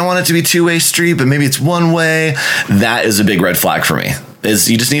kind of want it to be two-way street, but maybe it's one way. That is a big red flag for me. Is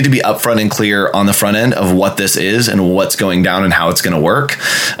you just need to be upfront and clear on the front end of what this is and what's going down and how it's going to work,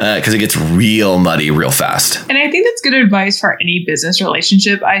 because it gets real muddy real fast. And I think that's good advice for any business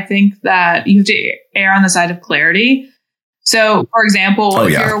relationship. I think that you have to err on the side of clarity. So, for example,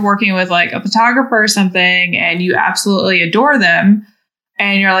 if you're working with like a photographer or something and you absolutely adore them,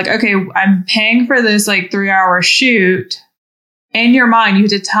 and you're like, okay, I'm paying for this like 3-hour shoot. In your mind, you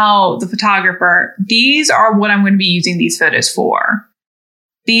have to tell the photographer, these are what I'm going to be using these photos for.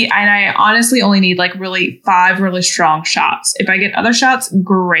 And I honestly only need like 5 really strong shots. If I get other shots,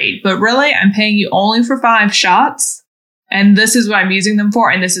 great. But really, I'm paying you only for 5 shots. And this is what I'm using them for.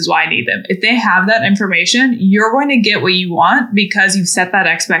 And this is why I need them. If they have that information, you're going to get what you want because you've set that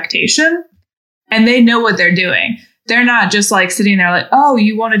expectation and they know what they're doing. They're not just like sitting there like, oh,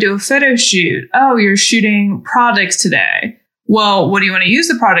 you want to do a photo shoot. Oh, you're shooting products today. Well, what do you want to use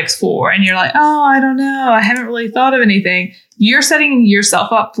the products for? And you're like, oh, I don't know. I haven't really thought of anything. You're setting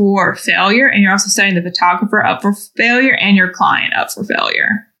yourself up for failure. And you're also setting the photographer up for failure and your client up for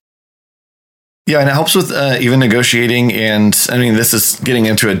failure. Yeah, and it helps with even negotiating. And I mean, this is getting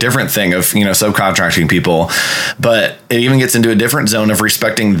into a different thing of, subcontracting people, but it even gets into a different zone of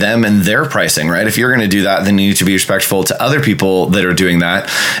respecting them and their pricing, right? If you're going to do that, then you need to be respectful to other people that are doing that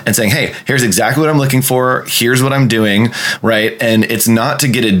and saying, hey, here's exactly what I'm looking for. Here's what I'm doing, right? And it's not to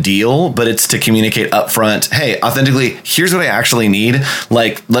get a deal, but it's to communicate upfront. Hey, authentically, here's what I actually need.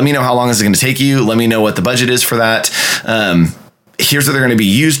 Like, let me know how long is it going to take you. Let me know what the budget is for that. Here's what they're going to be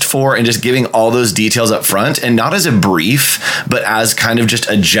used for, and just giving all those details up front, and not as a brief, but as kind of just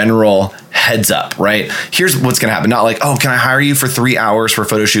a general heads up, right? Here's what's going to happen. Not like, oh, can I hire you for 3 hours for a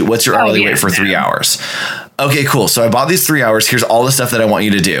photo shoot? What's your hourly rate for 3 hours? Okay, cool. So I bought these 3 hours. Here's all the stuff that I want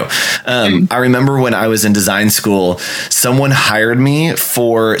you to do. I remember when I was in design school, someone hired me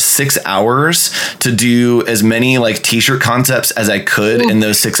for 6 hours to do as many like t-shirt concepts as I could in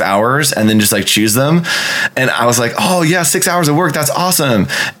those 6 hours, and then just like choose them. And I was like, oh yeah, 6 hours of work. That's awesome.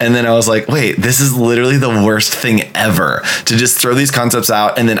 And then I was like, wait, this is literally the worst thing ever, to just throw these concepts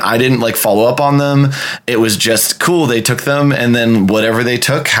out. And then I didn't like follow up on them. It was just cool. They took them, and then whatever they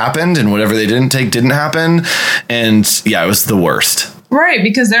took happened, and whatever they didn't take didn't happen. And yeah, it was the worst. Right.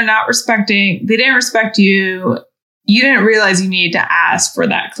 Because they didn't respect you. You didn't realize you needed to ask for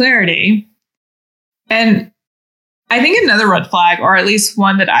that clarity. And I think another red flag, or at least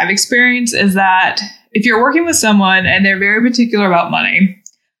one that I've experienced, is that if you're working with someone and they're very particular about money,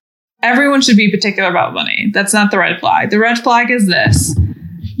 everyone should be particular about money. That's not the red flag. The red flag is this.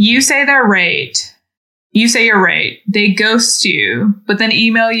 You say their rate you say your rate, they ghost you, but then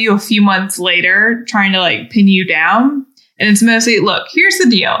email you a few months later trying to like pin you down. And it's mostly, look, here's the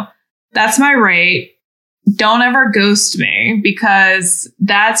deal. That's my rate. Don't ever ghost me because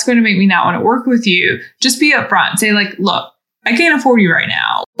that's going to make me not want to work with you. Just be upfront. Say like, look, I can't afford you right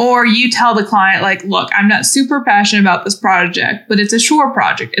now. Or you tell the client like, look, I'm not super passionate about this project, but it's a short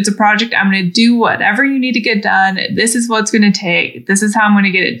project. It's a project I'm going to do whatever you need to get done. This is what's going to take. This is how I'm going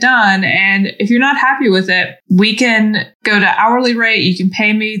to get it done. And if you're not happy with it, we can go to hourly rate. You can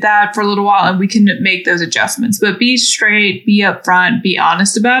pay me that for a little while and we can make those adjustments. But be straight, be upfront, be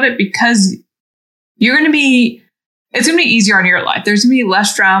honest about it because it's going to be easier on your life. There's going to be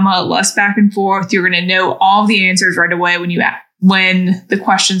less drama, less back and forth. You're going to know all the answers right away when the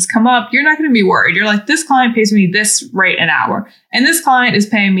questions come up. You're not going to be worried. You're like, this client pays me this rate an hour, and this client is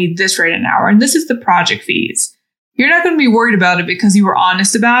paying me this rate an hour, and this is the project fees. You're not going to be worried about it because you were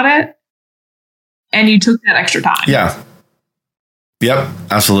honest about it, and you took that extra time. Yeah. Yep.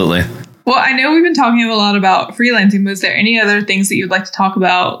 Absolutely. Well, I know we've been talking a lot about freelancing, but is there any other things that you'd like to talk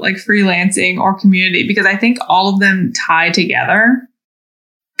about, like freelancing or community? Because I think all of them tie together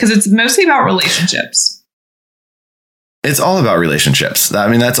because it's mostly about relationships. It's all about relationships. I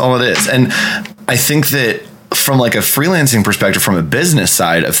mean, that's all it is. And I think that from like a freelancing perspective, from a business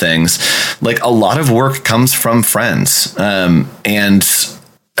side of things, like a lot of work comes from friends. And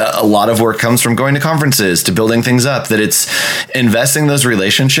a lot of work comes from going to conferences, to building things up, that it's investing those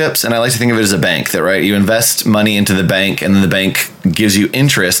relationships. And I like to think of it as a bank, that, right, you invest money into the bank and then the bank gives you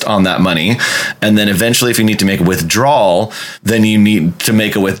interest on that money. And then eventually if you need to make a withdrawal, then you need to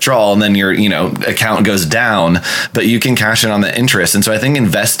make a withdrawal and then your, account goes down, but you can cash in on the interest. And so I think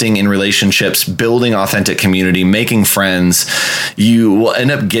investing in relationships, building authentic community, making friends, you will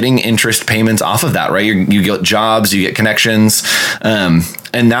end up getting interest payments off of that, right? You get jobs, you get connections.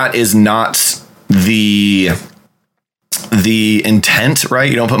 And that is not the intent, right?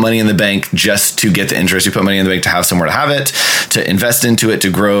 You don't put money in the bank just to get the interest. You put money in the bank to have somewhere to have it, to invest into it,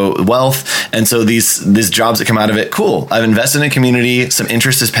 to grow wealth. And so these jobs that come out of it, cool. I've invested in a community, some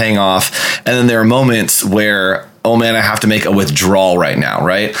interest is paying off. And then there are moments where, oh man, I have to make a withdrawal right now,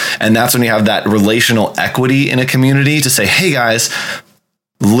 right? And that's when you have that relational equity in a community to say, hey guys,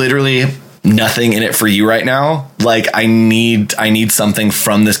 literally nothing in it for you right now. Like I need something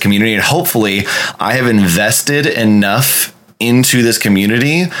from this community. And hopefully I have invested enough into this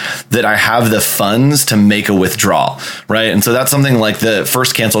community that I have the funds to make a withdrawal. Right. And so that's something like the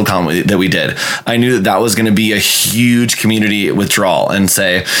first canceled con that we did. I knew that was going to be a huge community withdrawal and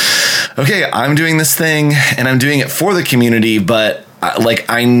say, okay, I'm doing this thing and I'm doing it for the community, but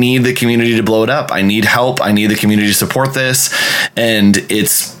I need the community to blow it up. I need help. I need the community to support this. And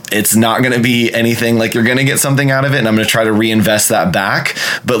it's not going to be anything like you're going to get something out of it. And I'm going to try to reinvest that back.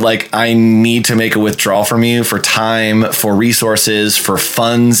 But like, I need to make a withdrawal from you for time, for resources, for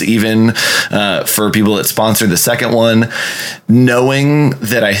funds, even for people that sponsored the second one, knowing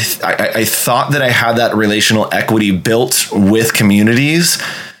that I thought that I had that relational equity built with communities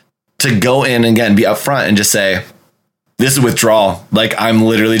to go in and again, be upfront and just say, this is withdrawal. Like I'm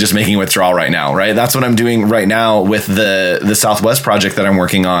literally just making a withdrawal right now, right? That's what I'm doing right now with the Southwest project that I'm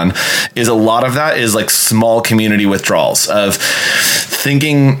working on. Is a lot of that is like small community withdrawals of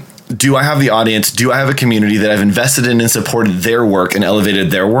thinking, do I have the audience? Do I have a community that I've invested in and supported their work and elevated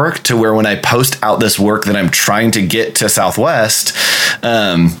their work to where when I post out this work that I'm trying to get to Southwest,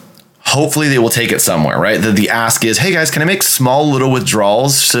 hopefully they will take it somewhere, right? The ask is, hey guys, can I make small little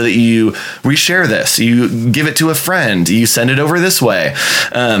withdrawals so that you reshare this? You give it to a friend, you send it over this way.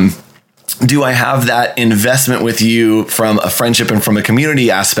 Do I have that investment with you from a friendship and from a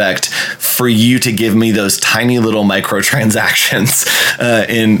community aspect for you to give me those tiny little microtransactions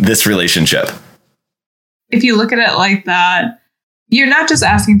in this relationship? If you look at it like that, you're not just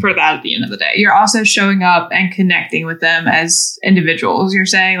asking for that at the end of the day. You're also showing up and connecting with them as individuals. You're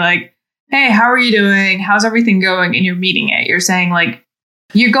saying like, hey, how are you doing? How's everything going? And you're meeting it. You're saying like,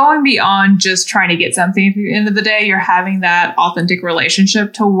 you're going beyond just trying to get something. At the end of the day, you're having that authentic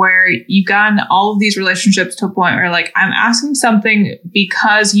relationship to where you've gotten all of these relationships to a point where like, I'm asking something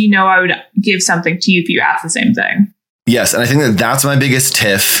because I would give something to you if you ask the same thing. Yes. And I think that that's my biggest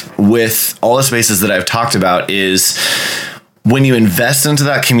tiff with all the spaces that I've talked about is when you invest into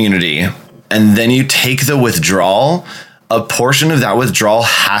that community and then you take the withdrawal, a portion of that withdrawal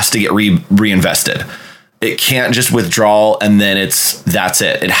has to get reinvested. It can't just withdraw and then that's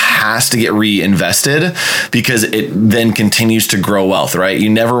it. It has to get reinvested because it then continues to grow wealth, right? You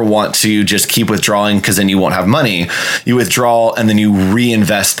never want to just keep withdrawing because then you won't have money. You withdraw and then you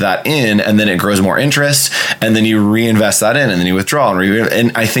reinvest that in and then it grows more interest and then you reinvest that in and then you withdraw.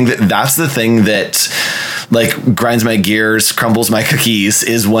 And I think that that's the thing that like grinds my gears, crumbles my cookies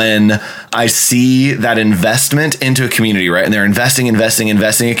is when I see that investment into a community, right? And they're investing in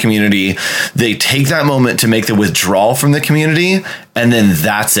a community. They take that moment to make the withdrawal from the community. And then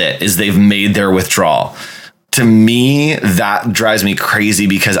that's it, is they've made their withdrawal. To me, that drives me crazy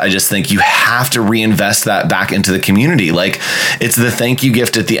because I just think you have to reinvest that back into the community. Like, it's the thank you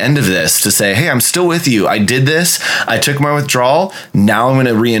gift at the end of this to say, hey, I'm still with you. I did this. I took my withdrawal. Now I'm going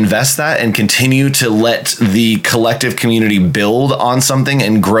to reinvest that and continue to let the collective community build on something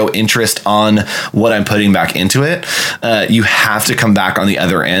and grow interest on what I'm putting back into it. You have to come back on the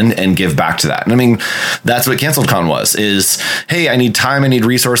other end and give back to that. And I mean, that's what CanceledCon was, is, hey, I need time. I need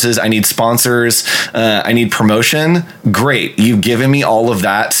resources. I need sponsors. I need promotion. Great. You've given me all of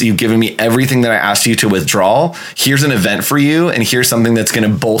that. So you've given me everything that I asked you to withdraw. Here's an event for you. And here's something that's going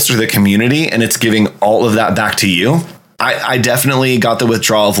to bolster the community. And it's giving all of that back to you. I definitely got the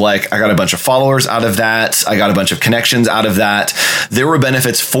withdrawal of, like, I got a bunch of followers out of that. I got a bunch of connections out of that. There were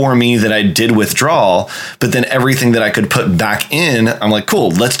benefits for me that I did withdraw, but then everything that I could put back in, I'm like, cool,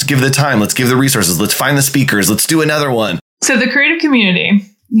 let's give the time. Let's give the resources. Let's find the speakers. Let's do another one. So the creative community,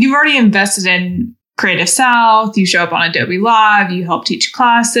 you've already invested in Creative South, you show up on Adobe Live, you help teach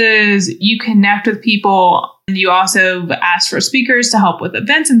classes, you connect with people, and you also ask for speakers to help with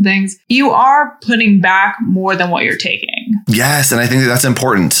events and things. You are putting back more than what you're taking. Yes, and I think that's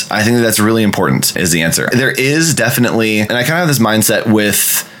important. I think that's really important is the answer. There is definitely, and I kind of have this mindset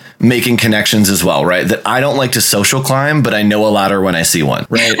with making connections as well, right? That I don't like to social climb, but I know a ladder when I see one,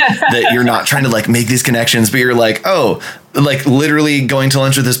 right? That you're not trying to like make these connections, but you're like, oh, like literally going to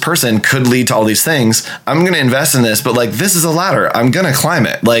lunch with this person could lead to all these things. I'm going to invest in this, but like, this is a ladder. I'm going to climb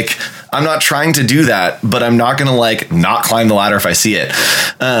it. Like, I'm not trying to do that, but I'm not going to like not climb the ladder if I see it.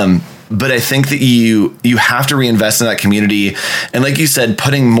 But I think that you have to reinvest in that community. And like you said,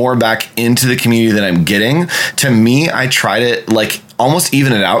 putting more back into the community that I'm getting. To me, I try to like almost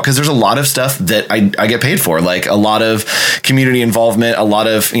even it out, because there's a lot of stuff that I get paid for, like a lot of community involvement, a lot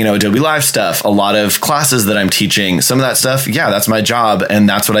of, Adobe Live stuff, a lot of classes that I'm teaching. Some of that stuff, yeah, that's my job and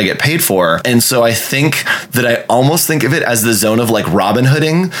that's what I get paid for. And so I think that I almost think of it as the zone of like Robin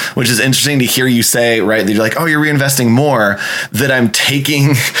Hooding, which is interesting to hear you say, right? That you're like, oh, you're reinvesting more, that I'm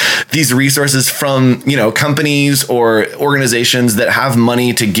taking these resources from, companies or organizations that have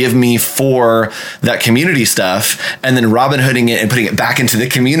money to give me for that community stuff, and then Robin Hooding it and putting it back into the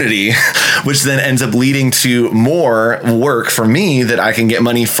community, which then ends up leading to more work for me that I can get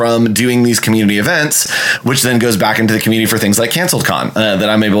money from doing these community events, which then goes back into the community for things like CanceledCon, that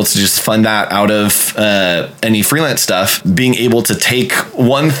I'm able to just fund that out of any freelance stuff, being able to take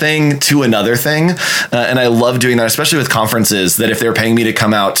one thing to another thing. And I love doing that, especially with conferences, that if they're paying me to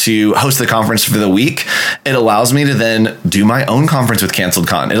come out to host the conference for the week, it allows me to then do my own conference with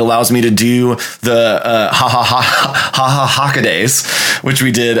CanceledCon. It allows me to do the Hockadays, which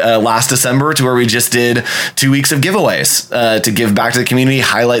we did last December, to where we just did 2 weeks of giveaways to give back to the community,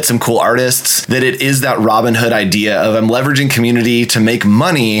 highlight some cool artists. That it is that Robin Hood idea of I'm leveraging community to make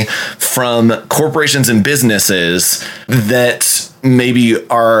money from corporations and businesses that maybe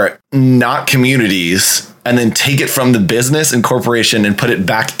are not communities, and then take it from the business and corporation and put it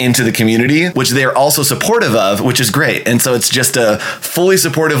back into the community, which they're also supportive of, which is great. And so it's just a fully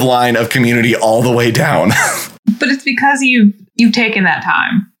supportive line of community all the way down. But it's because you've taken that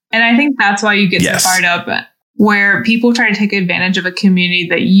time. And I think that's why you get so fired up, where people try to take advantage of a community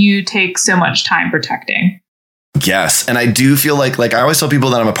that you take so much time protecting. Yes. And I do feel like I always tell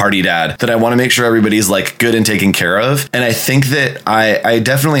people that I'm a party dad, that I want to make sure everybody's like good and taken care of. And I think that I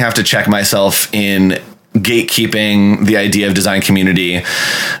definitely have to check myself in gatekeeping the idea of design community.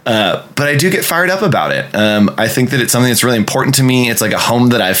 But I do get fired up about it. I think that it's something that's really important to me. It's like a home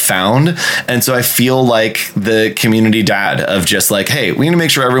that I've found. And so I feel like the community dad of just like, hey, we need to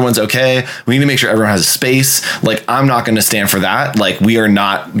make sure everyone's okay. We need to make sure everyone has a space. Like, I'm not going to stand for that. Like, we are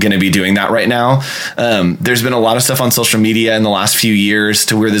not going to be doing that right now. There's been a lot of stuff on social media in the last few years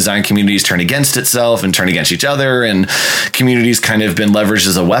to where the design communities turn against itself and turn against each other. And communities kind of been leveraged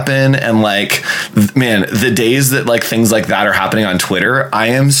as a weapon. And like, man, the days that like things like that are happening on Twitter, I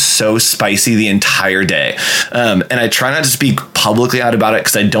am so spicy the entire day. And I try not to speak publicly out about it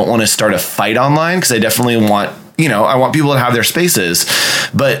because I don't want to start a fight online, because I definitely want, I want people to have their spaces,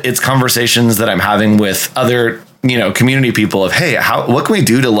 but it's conversations that I'm having with other, community people of, hey, what can we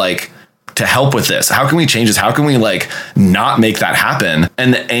do to help with this? How can we change this? How can we like not make that happen?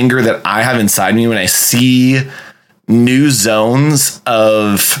 And the anger that I have inside me when I see new zones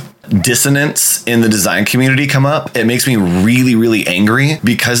of dissonance in the design community come up, it makes me really, really angry,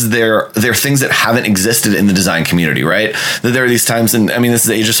 because they're things that haven't existed in the design community, right? That there are these times, and I mean, this is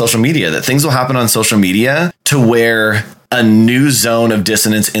the age of social media, that things will happen on social media to where a new zone of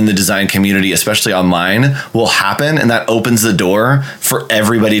dissonance in the design community, especially online, will happen. And that opens the door for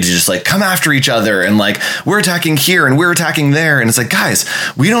everybody to just like come after each other. And like, we're attacking here and we're attacking there. And it's like, guys,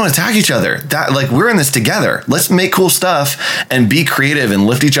 we don't attack each other. That like, we're in this together. Let's make cool stuff and be creative and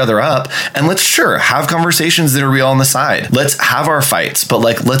lift each other up. And let's have conversations that are real on the side. Let's have our fights, but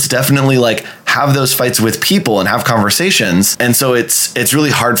like, let's definitely like have those fights with people and have conversations. And so it's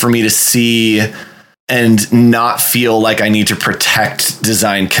really hard for me to see and not feel like I need to protect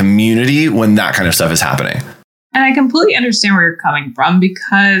design community when that kind of stuff is happening. And I completely understand where you're coming from,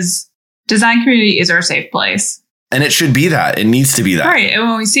 because design community is our safe place. And it should be that. It needs to be that. Right. And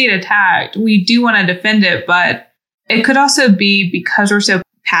when we see it attacked, we do want to defend it, but it could also be because we're so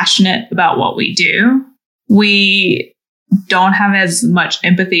passionate about what we do, we don't have as much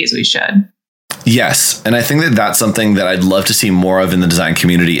empathy as we should. Yes. And I think that that's something that I'd love to see more of in the design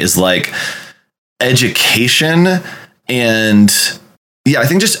community is like education. And I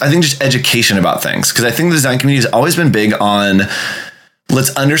think just education about things, because I think the design community has always been big on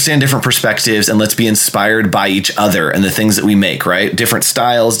let's understand different perspectives and let's be inspired by each other and the things that we make, right? Different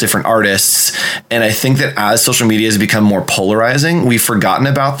styles, different artists. And I think that as social media has become more polarizing, we've forgotten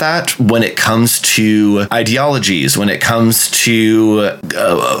about that when it comes to ideologies, when it comes to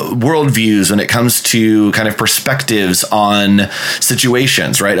worldviews, when it comes to kind of perspectives on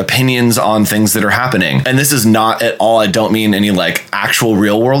situations, right? Opinions on things that are happening. And this is not at all, I don't mean any like actual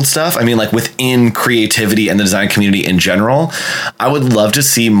real world stuff. I mean like within creativity and the design community in general, I would love to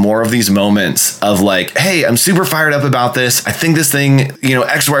see more of these moments of like, hey, I'm super fired up about this. I think this thing,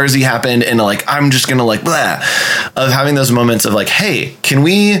 X, Y, or Z happened. And like, I'm just going to like, blah, of having those moments of like, hey,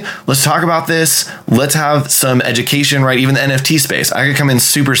 let's talk about this. Let's have some education, right? Even the NFT space, I could come in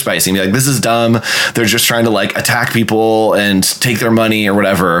super spicy and be like, this is dumb. They're just trying to like attack people and take their money or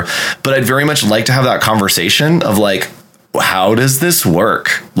whatever. But I'd very much like to have that conversation of like, how does this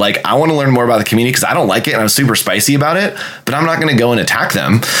work? Like, I want to learn more about the community because I don't like it and I'm super spicy about it, but I'm not going to go and attack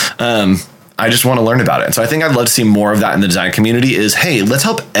them. I just want to learn about it. So I think I'd love to see more of that in the design community is, hey, let's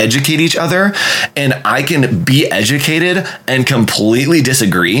help educate each other. And I can be educated and completely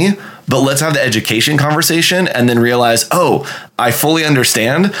disagree, but let's have the education conversation and then realize, oh, I fully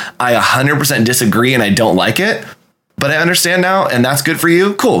understand. I 100% disagree and I don't like it. But I understand now, and that's good for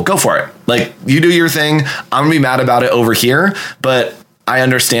you. Cool, go for it. Like, you do your thing. I'm gonna be mad about it over here, but I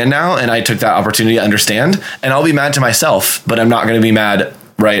understand now, and I took that opportunity to understand, and I'll be mad to myself, but I'm not gonna be mad,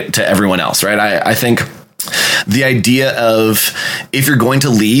 right, to everyone else, right? I think the idea of if you're going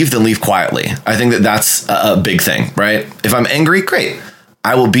to leave, then leave quietly. I think that that's a big thing, right? If I'm angry, great.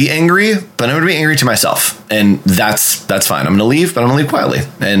 I will be angry, but I'm going to be angry to myself. And that's fine. I'm going to leave, but I'm going to leave quietly.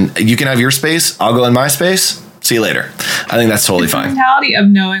 And you can have your space. I'll go in my space. See you later. I think that's totally fine. The mentality of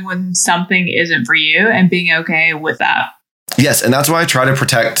knowing when something isn't for you and being okay with that. Yes, and that's why I try to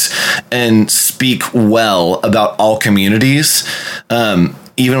protect and speak well about all communities.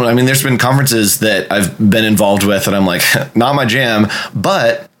 Even when, there's been conferences that I've been involved with and I'm like, not my jam,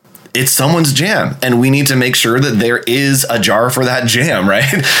 but it's someone's jam. And we need to make sure that there is a jar for that jam, right?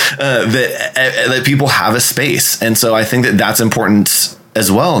 That people have a space. And so I think that that's important as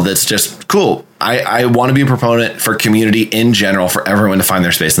well. That's just cool. I want to be a proponent for community in general, for everyone to find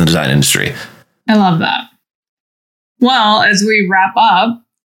their space in the design industry. I love that. Well, as we wrap up,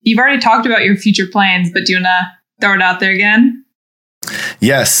 you've already talked about your future plans, but do you want to throw it out there again?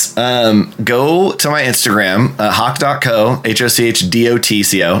 Yes. Go to my Instagram, hoch.co,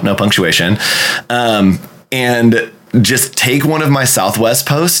 HOCHDOTCO, no punctuation. And just take one of my Southwest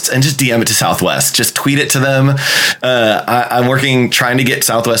posts and just DM it to Southwest. Just tweet it to them. I'm trying to get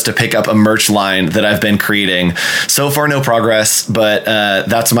Southwest to pick up a merch line that I've been creating. So far, no progress, but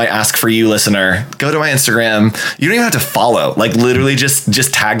that's my ask for you, listener. Go to my Instagram. You don't even have to follow. Like, literally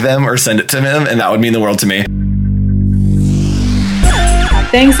just tag them or send it to them, and that would mean the world to me.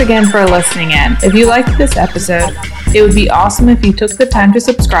 Thanks again for listening in. If you liked this episode, it would be awesome if you took the time to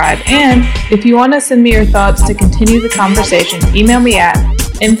subscribe. And if you want to send me your thoughts to continue the conversation, email me at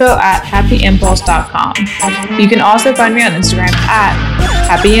info@happyimpulse.com. You can also find me on Instagram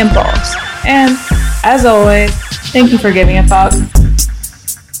 @happyimpulse. And as always, thank you for giving a fuck.